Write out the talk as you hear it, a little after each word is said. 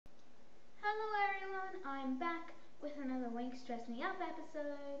everyone, I'm back with another Winx Dress Me Up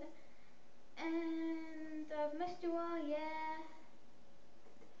episode, and I've missed you all, yeah.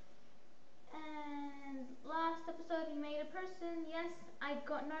 And last episode we made a person, yes, I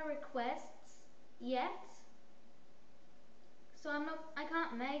got no requests yet, so I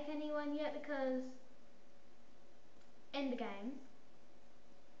can't make anyone yet because in the game,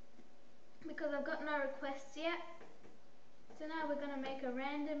 because I've got no requests yet. So now we're gonna make a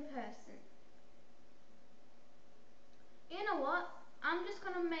random person. You know what? I'm just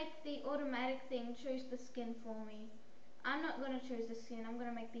gonna make the automatic thing choose the skin for me. I'm not gonna choose the skin, I'm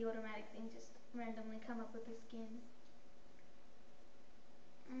gonna make the automatic thing just randomly come up with the skin.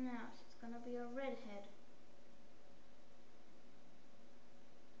 Now she's gonna be a redhead.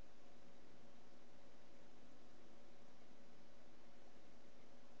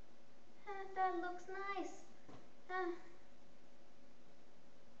 That looks nice.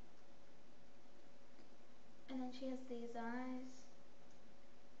 And then she has these eyes.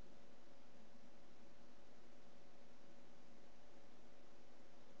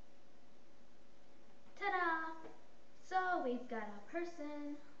 Ta-da! So we've got a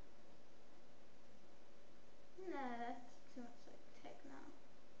person. Nah, that's too much like techno.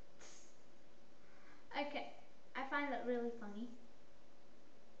 Okay, I find that really funny.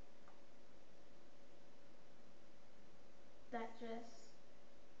 That dress.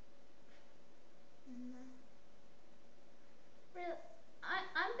 No. Real,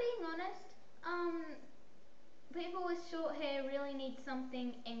 I'm being honest. People with short hair really need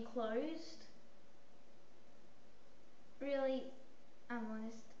something enclosed. Really, I'm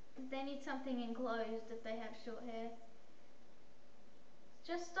honest. They need something enclosed if they have short hair. It's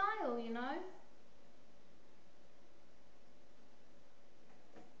just style, you know?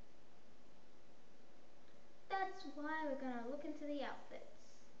 That's why we're gonna look into the outfits.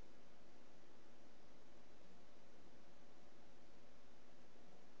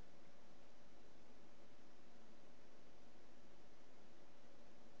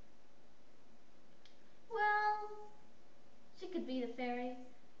 Well, she could be a fairy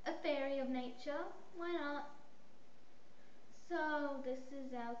of nature. Why not? So this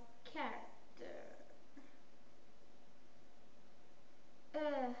is our character.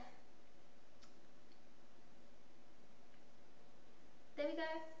 There we go.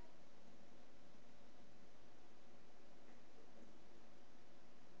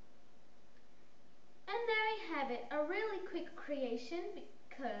 And there we have it, a really quick creation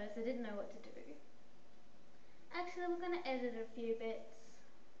because I didn't know what to do. Actually, we're going to edit a few bits.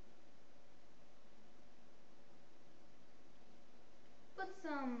 Put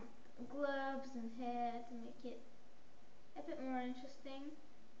some gloves and hair to make it a bit more interesting.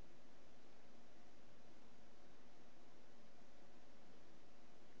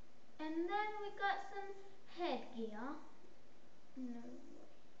 And then we got some headgear. No.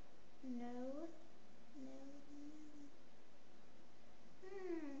 No. No.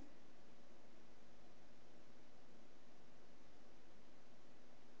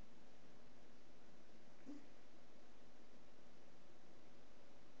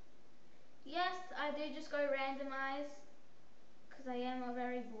 Yes, I do just go randomize because I am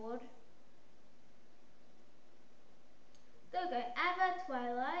very bored. There we go, Ava,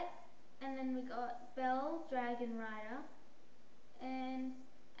 Twilight, and then we got Belle, Dragon Rider, and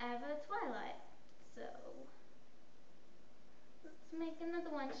Ava, Twilight. So let's make another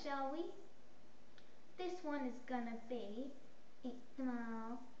one, shall we? This one is gonna be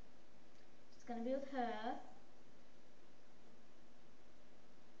tomorrow. It's gonna be with her.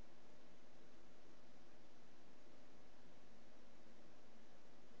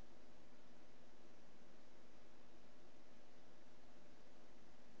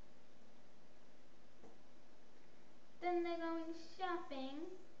 Then they're going shopping.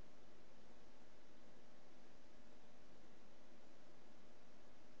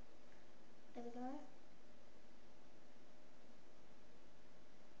 There we go.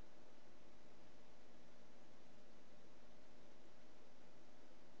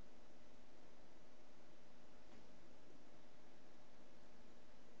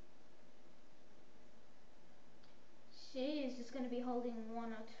 She is just going to be holding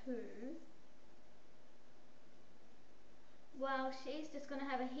one or two. Well, she's just going to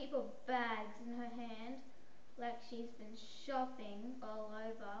have a heap of bags in her hand, like she's been shopping all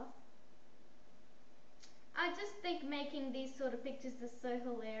over. I just think making these sort of pictures is so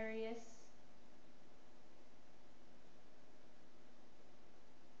hilarious.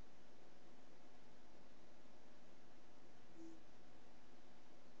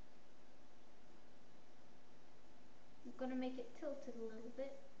 I'm going to make it tilted a little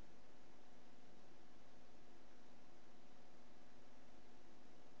bit.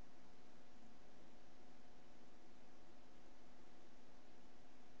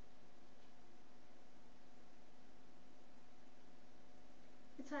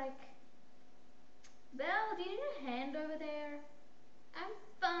 It's like, Belle, do you need a hand over there? I'm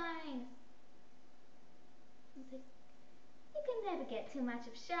fine. It's like, you can never get too much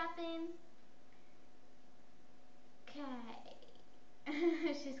of shopping. Okay.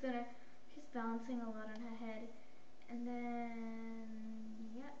 She's balancing a lot on her head. And then,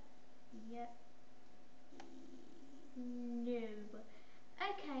 yep, yep, no.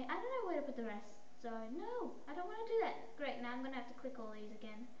 Okay, I don't know where to put the rest, so no, I don't want to do that. Great, now I'm going to have to click all these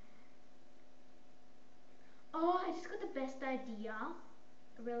again. Oh, I just got the best idea.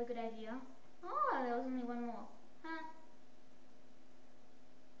 A really good idea. Oh, there was only one more. Huh?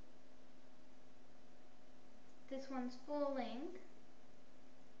 This one's falling.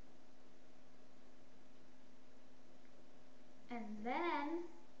 And then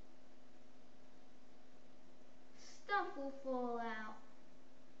stuff will fall out.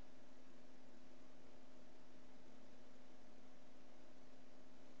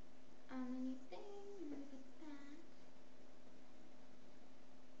 Anything, look at that.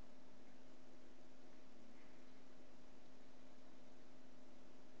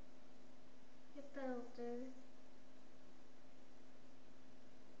 Yep, that'll do.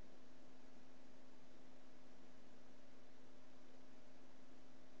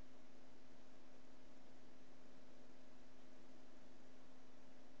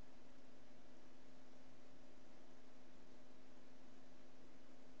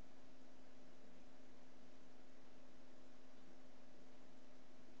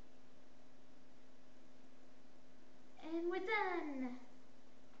 And we're done!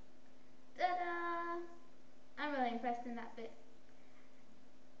 Ta-da! I'm really impressed in that bit.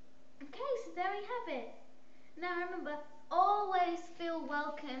 Okay, so there we have it. Now remember, always feel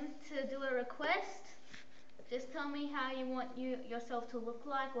welcome to do a request. Just tell me how you want yourself to look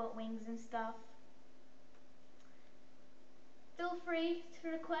like, what wings and stuff. Feel free to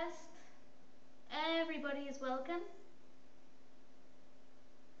request. Everybody is welcome.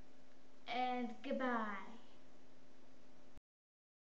 And goodbye.